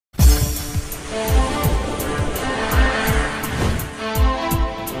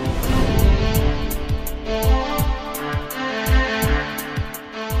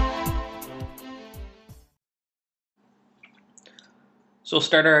So we'll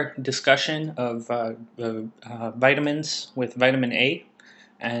start our discussion of vitamins with vitamin A,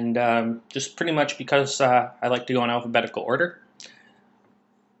 and just pretty much because I like to go in alphabetical order.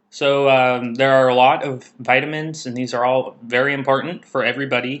 So there are a lot of vitamins, and these are all very important for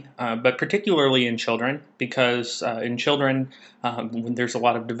everybody, but particularly in children, because in children when there's a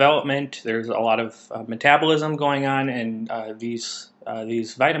lot of development, there's a lot of metabolism going on, and these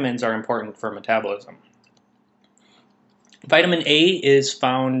vitamins are important for metabolism. Vitamin A is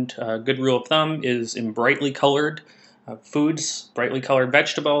found, good rule of thumb, is in brightly colored foods, brightly colored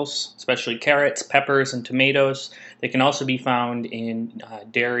vegetables, especially carrots, peppers, and tomatoes. They can also be found in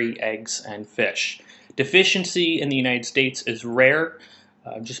dairy, eggs, and fish. Deficiency in the United States is rare,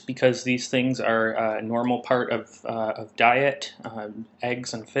 just because these things are a normal part of diet.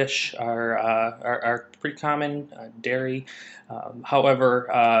 Eggs and fish are pretty common, dairy.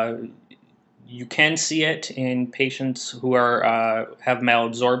 However, you can see it in patients who have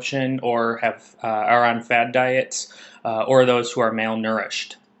malabsorption or are on fad diets, or those who are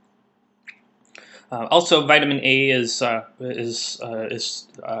malnourished. Also, vitamin A is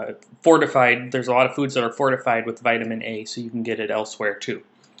fortified. There's a lot of foods that are fortified with vitamin A, so you can get it elsewhere too.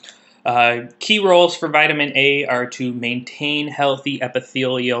 Key roles for vitamin A are to maintain healthy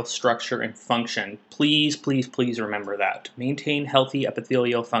epithelial structure and function. Please, please, please remember that. Maintain healthy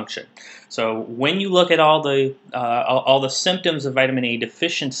epithelial function. So when you look at all the symptoms of vitamin A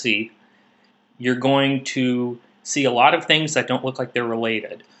deficiency, you're going to see a lot of things that don't look like they're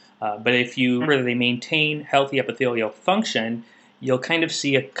related. But if you remember they maintain healthy epithelial function, you'll kind of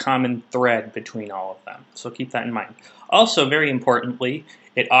see a common thread between all of them. So keep that in mind. Also, very importantly,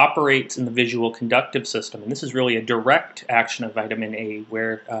 it operates in the visual conductive system, and this is really a direct action of vitamin A,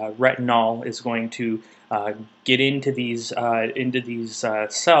 where retinol is going to get into these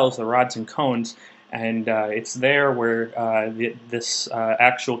cells, the rods and cones, and it's there where this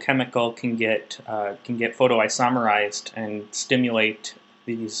actual chemical can get photoisomerized and stimulate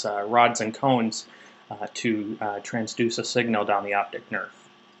these rods and cones to transduce a signal down the optic nerve.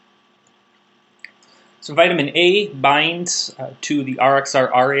 So vitamin A binds to the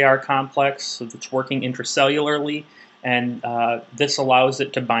RXR-RAR complex, so it's working intracellularly, and this allows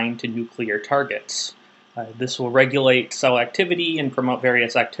it to bind to nuclear targets. This will regulate cell activity and promote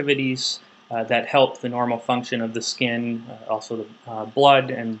various activities that help the normal function of the skin, also the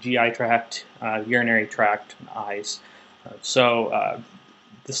blood and GI tract, urinary tract, and eyes.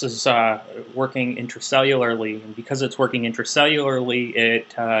 This is working intracellularly, and because it's working intracellularly, it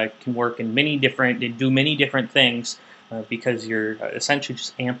can work in do many different things, because you're essentially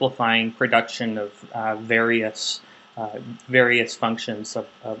just amplifying production of various functions of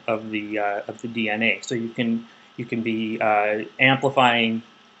the DNA. So you can be amplifying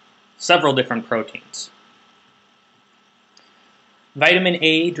several different proteins. Vitamin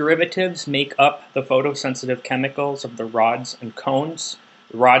A derivatives make up the photosensitive chemicals of the rods and cones.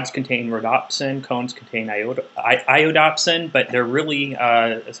 The rods contain rhodopsin, cones contain iodopsin, but they're really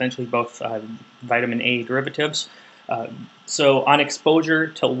essentially both vitamin A derivatives. So on exposure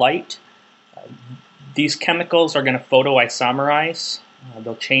to light, these chemicals are going to photoisomerize,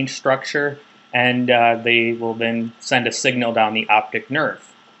 they'll change structure, and they will then send a signal down the optic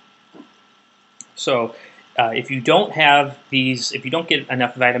nerve. So if you don't get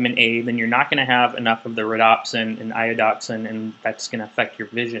enough vitamin A, then you're not going to have enough of the rhodopsin and iodopsin, and that's going to affect your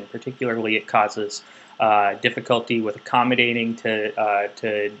vision. Particularly, it causes difficulty with accommodating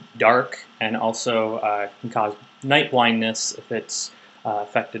to dark, and also can cause night blindness if it's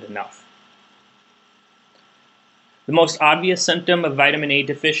affected enough. The most obvious symptom of vitamin A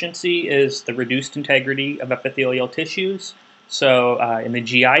deficiency is the reduced integrity of epithelial tissues. So in the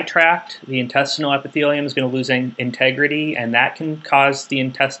GI tract, the intestinal epithelium is going to lose integrity, and that can cause the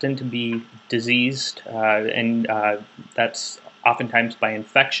intestine to be diseased, and that's oftentimes by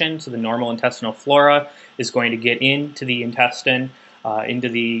infection. So the normal intestinal flora is going to get into the intestine, into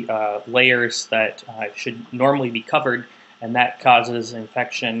the layers that should normally be covered, and that causes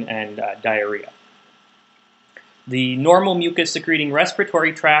infection and diarrhea. The normal mucus-secreting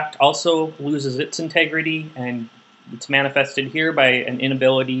respiratory tract also loses its integrity, and it's manifested here by an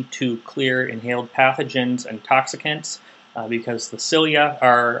inability to clear inhaled pathogens and toxicants, because the cilia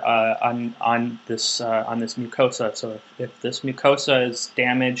are on this mucosa. So if this mucosa is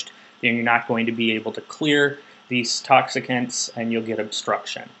damaged, then you're not going to be able to clear these toxicants, and you'll get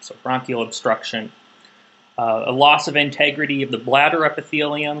obstruction. So bronchial obstruction. A loss of integrity of the bladder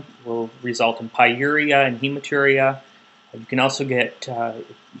epithelium will result in pyuria and hematuria. You can also get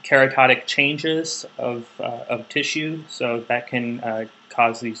kerototic changes of tissue, so that can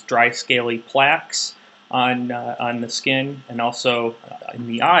cause these dry, scaly plaques, on the skin, and also in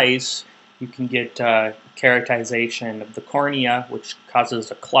the eyes. You can get keratization of the cornea, which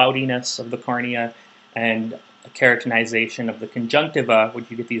causes a cloudiness of the cornea, and a keratinization of the conjunctiva,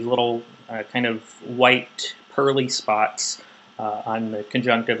 which you get these little kind of white pearly spots on the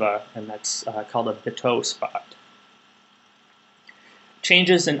conjunctiva, and that's called a Bitot spot.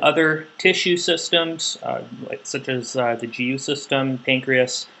 Changes in other tissue systems, such as the GU system,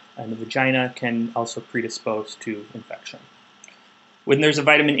 pancreas, and the vagina, can also predispose to infection. When there's a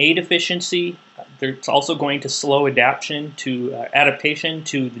vitamin A deficiency, it's also going to slow adaptation to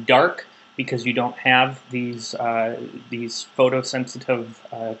the dark, because you don't have these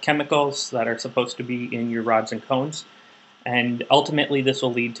photosensitive chemicals that are supposed to be in your rods and cones. And ultimately, this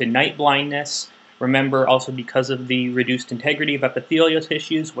will lead to night blindness. Remember, also because of the reduced integrity of epithelial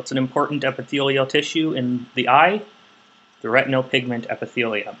tissues, what's an important epithelial tissue in the eye? The retinal pigment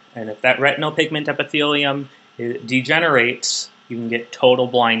epithelium. And if that retinal pigment epithelium degenerates, you can get total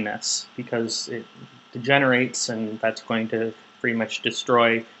blindness, because it degenerates, and that's going to pretty much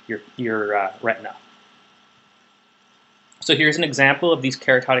destroy your retina. So here's an example of these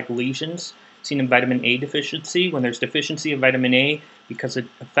kerototic lesions seen in vitamin A deficiency. When there's deficiency of vitamin A, because it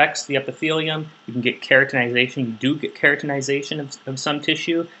affects the epithelium, you can get keratinization. You do get keratinization of some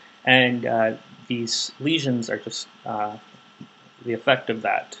tissue, and these lesions are just the effect of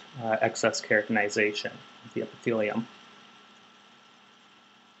that excess keratinization of the epithelium.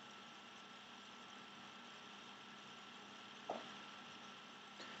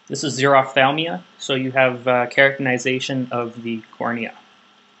 This is xerophthalmia, so you have keratinization of the cornea.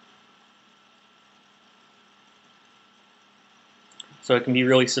 So it can be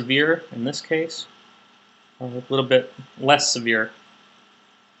really severe in this case, or a little bit less severe.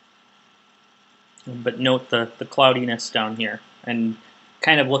 But note the cloudiness down here, and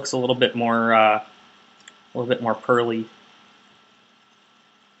kind of looks a little bit more pearly.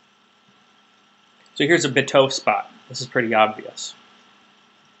 So here's a Bitot spot. This is pretty obvious.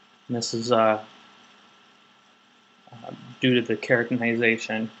 And this is due to the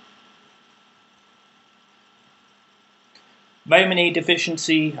keratinization. Vitamin A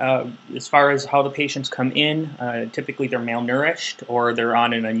deficiency, as far as how the patients come in, typically they're malnourished or they're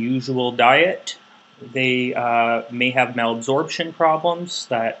on an unusual diet. They may have malabsorption problems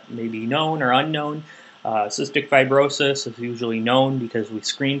that may be known or unknown. Cystic fibrosis is usually known because we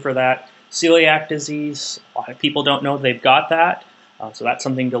screen for that. Celiac disease, a lot of people don't know they've got that. So that's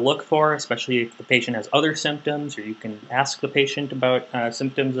something to look for, especially if the patient has other symptoms, or you can ask the patient about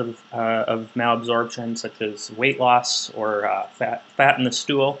symptoms of malabsorption, such as weight loss or fat in the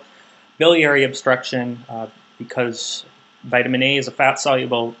stool. Biliary obstruction, because vitamin A is a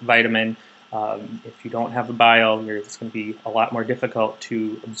fat-soluble vitamin. If you don't have the bile, it's going to be a lot more difficult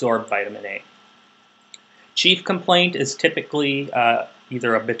to absorb vitamin A. Chief complaint is typically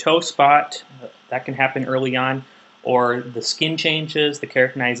either a Bitot spot, that can happen early on, or the skin changes, the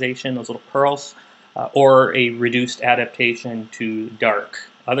keratinization, those little pearls, or a reduced adaptation to dark.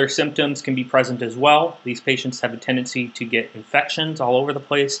 Other symptoms can be present as well. These patients have a tendency to get infections all over the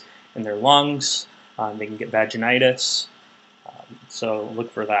place in their lungs. They can get vaginitis, so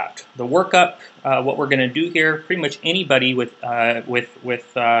look for that. The workup, what we're going to do here, pretty much anybody with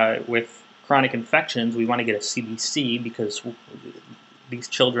chronic infections, we want to get a CBC, because these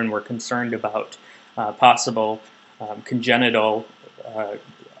children were concerned about possible congenital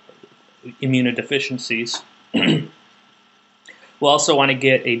immunodeficiencies. We'll also want to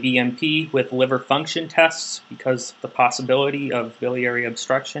get a BMP with liver function tests, because the possibility of biliary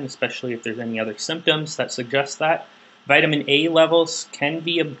obstruction, especially if there's any other symptoms that suggest that. Vitamin A levels can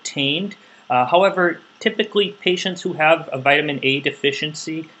be obtained. However, typically patients who have a vitamin A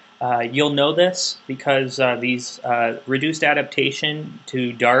deficiency, you'll know this because these reduced adaptation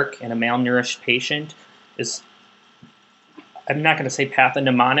to dark in a malnourished patient is, I'm not going to say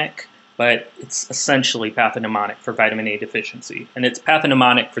pathognomonic, but it's essentially pathognomonic for vitamin A deficiency, and it's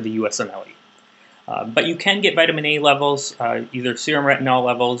pathognomonic for the USMLE. But you can get vitamin A levels, either serum retinol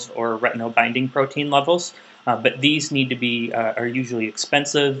levels or retinol binding protein levels, but these need to be are usually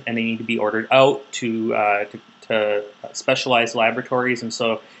expensive, and they need to be ordered out to specialized laboratories, and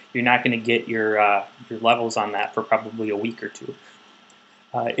so you're not going to get your levels on that for probably a week or two.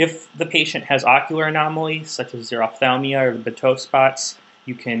 If the patient has ocular anomalies, such as xerophthalmia or the Bitot spots,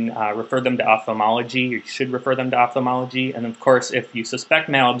 you can refer them to ophthalmology, or you should refer them to ophthalmology. And of course, if you suspect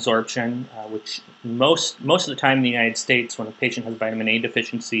malabsorption, which most of the time in the United States, when a patient has vitamin A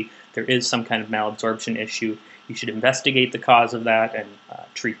deficiency, there is some kind of malabsorption issue, you should investigate the cause of that and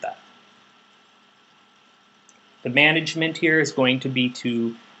treat that. The management here is going to be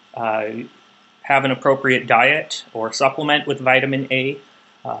to have an appropriate diet or supplement with vitamin A.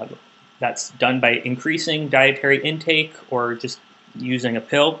 That's done by increasing dietary intake or just using a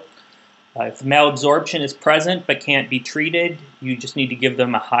pill. If malabsorption is present but can't be treated, you just need to give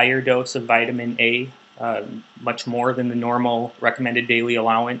them a higher dose of vitamin A, much more than the normal recommended daily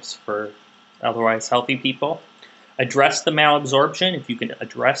allowance for otherwise healthy people. Address the malabsorption. If you can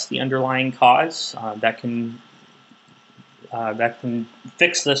address the underlying cause, that can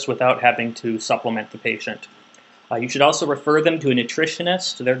fix this without having to supplement the patient. You should also refer them to a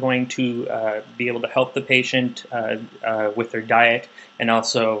nutritionist. They're going to be able to help the patient with their diet, and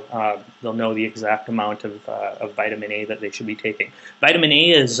also they'll know the exact amount of vitamin A that they should be taking. Vitamin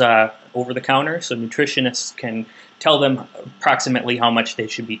A is over the counter, so nutritionists can tell them approximately how much they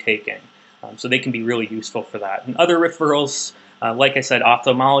should be taking. So they can be really useful for that. And other referrals, like I said,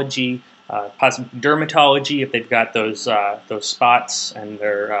 ophthalmology, possibly dermatology, if they've got those spots and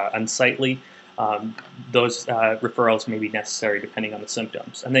they're unsightly. Those referrals may be necessary depending on the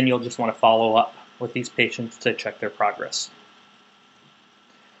symptoms. And then you'll just want to follow up with these patients to check their progress.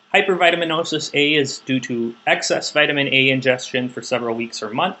 Hypervitaminosis A is due to excess vitamin A ingestion for several weeks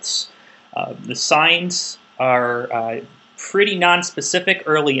or months. The signs are pretty nonspecific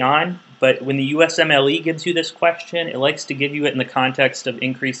early on, but when the USMLE gives you this question, it likes to give you it in the context of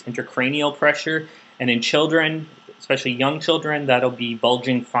increased intracranial pressure. And in children, especially young children, that'll be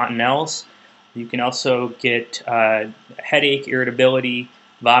bulging fontanelles. You can also get headache, irritability,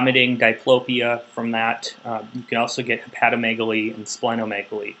 vomiting, diplopia from that. You can also get hepatomegaly and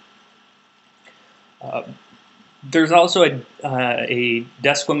splenomegaly. There's also a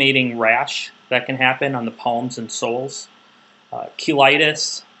desquamating rash that can happen on the palms and soles.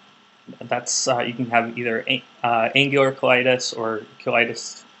 Cheilitis, that's you can have either angular cheilitis or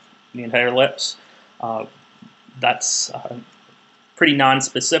cheilitis in the entire lips. That's pretty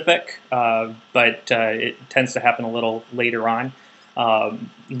non-specific, but it tends to happen a little later on.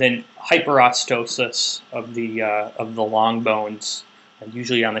 Then hyperostosis of the long bones,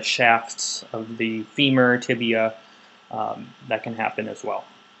 usually on the shafts of the femur, tibia, that can happen as well.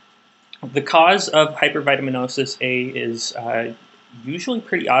 The cause of hypervitaminosis A is usually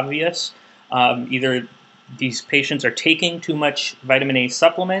pretty obvious. Either these patients are taking too much vitamin A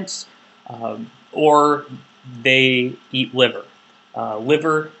supplements, or they eat liver.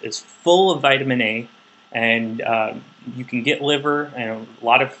 Liver is full of vitamin A, and you can get liver, and a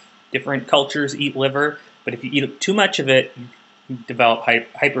lot of different cultures eat liver, but if you eat too much of it, you develop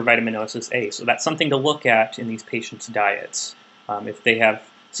hypervitaminosis A. So that's something to look at in these patients' diets if they have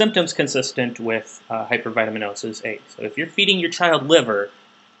symptoms consistent with hypervitaminosis A. So if you're feeding your child liver,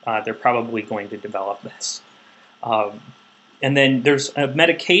 they're probably going to develop this. And then there's a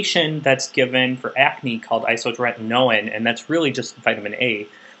medication that's given for acne called isotretinoin, and that's really just vitamin A.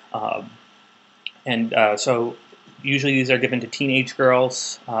 So usually these are given to teenage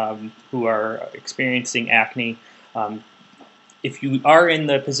girls who are experiencing acne. If you are in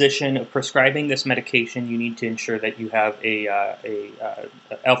the position of prescribing this medication, you need to ensure that you have a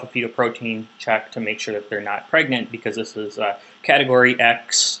alpha-fetoprotein check to make sure that they're not pregnant, because this is a category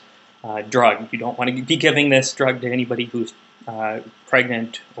X drug. You don't want to be giving this drug to anybody who's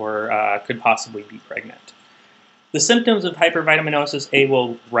pregnant or could possibly be pregnant. The symptoms of hypervitaminosis A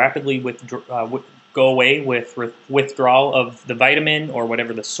will rapidly go away with withdrawal of the vitamin or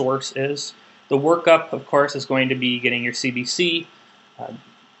whatever the source is. The workup, of course, is going to be getting your CBC,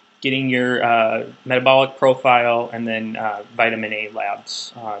 getting your metabolic profile, and then vitamin A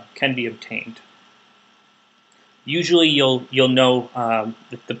labs can be obtained. Usually you'll know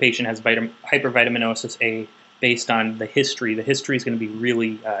that the patient has hypervitaminosis A based on the history. The history is going to be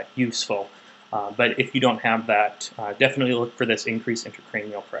really useful. But if you don't have that, definitely look for this increased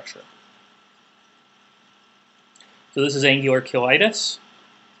intracranial pressure. So this is angular cheilitis.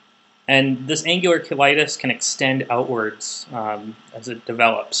 And this angular cheilitis can extend outwards as it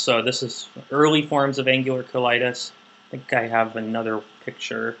develops. So this is early forms of angular cheilitis. I think I have another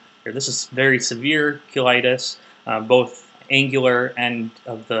picture here. This is very severe cheilitis, both angular and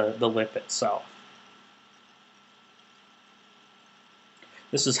of the lip itself.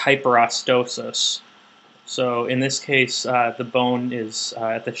 This is hyperostosis. So in this case, the bone is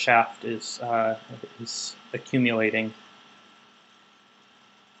at the shaft is accumulating.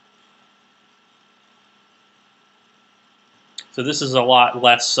 So this is a lot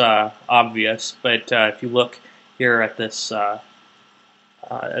less obvious, but if you look here at this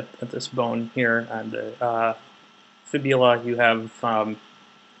bone here on the fibula, you have a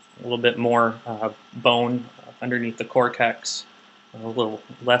little bit more bone underneath the cortex, a little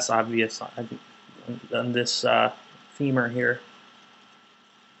less obvious on this femur here.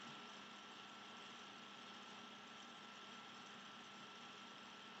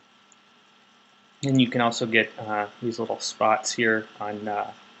 And you can also get these little spots here on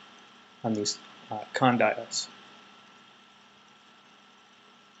these condyles.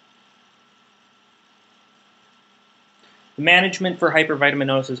 The management for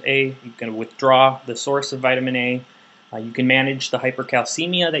hypervitaminosis A, you can withdraw the source of vitamin A. You can manage the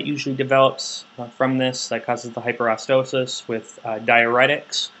hypercalcemia that usually develops from this, that causes the hyperostosis, with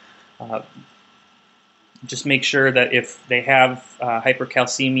diuretics. Just make sure that if they have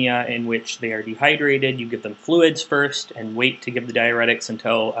hypercalcemia in which they are dehydrated, you give them fluids first and wait to give the diuretics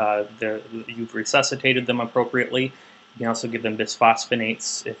until you've resuscitated them appropriately. You can also give them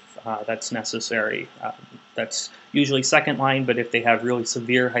bisphosphonates if that's necessary. That's usually second line, but if they have really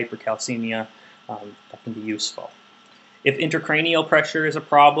severe hypercalcemia, that can be useful. If intracranial pressure is a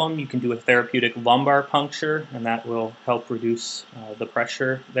problem, you can do a therapeutic lumbar puncture, and that will help reduce the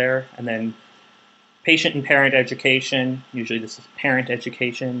pressure there. And then patient and parent education, usually this is parent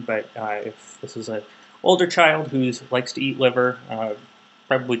education, but if this is an older child who likes to eat liver,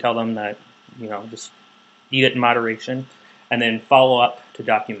 probably tell them that, just eat it in moderation, and then follow up to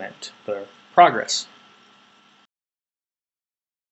document the progress.